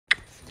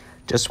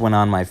Just went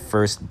on my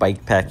first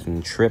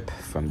bikepacking trip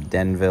from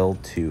Denville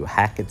to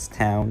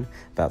Hackettstown,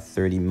 about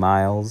 30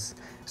 miles.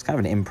 It's kind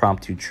of an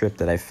impromptu trip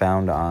that I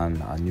found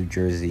on a New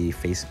Jersey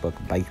Facebook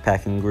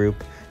bikepacking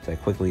group. So I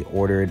quickly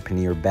ordered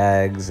pannier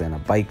bags and a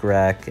bike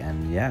rack,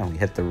 and yeah, we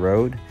hit the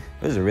road.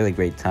 It was a really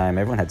great time.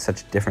 Everyone had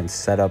such different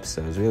setups,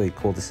 so it was really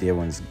cool to see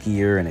everyone's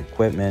gear and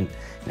equipment.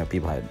 You know,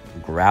 people had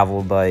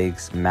gravel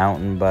bikes,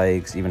 mountain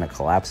bikes, even a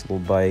collapsible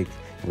bike.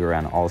 We were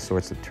on all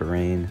sorts of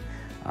terrain.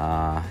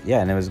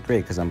 Yeah, and it was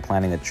great because I'm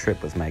planning a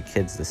trip with my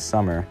kids this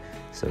summer,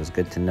 so it was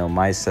good to know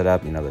my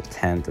setup, you know, the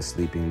tent, the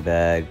sleeping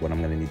bag, what I'm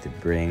going to need to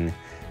bring,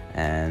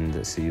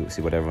 and see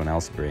what everyone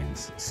else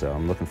brings. So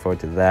I'm looking forward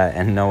to that,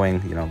 and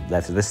knowing, you know,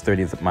 that this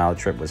 30-mile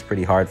trip was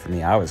pretty hard for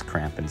me. I was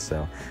cramping,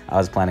 so I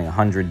was planning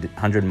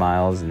 100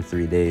 miles in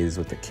 3 days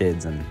with the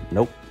kids, and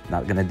nope,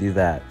 not going to do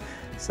that.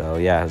 So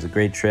yeah, it was a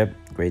great trip,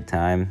 great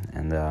time,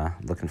 and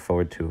looking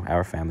forward to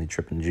our family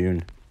trip in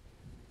June.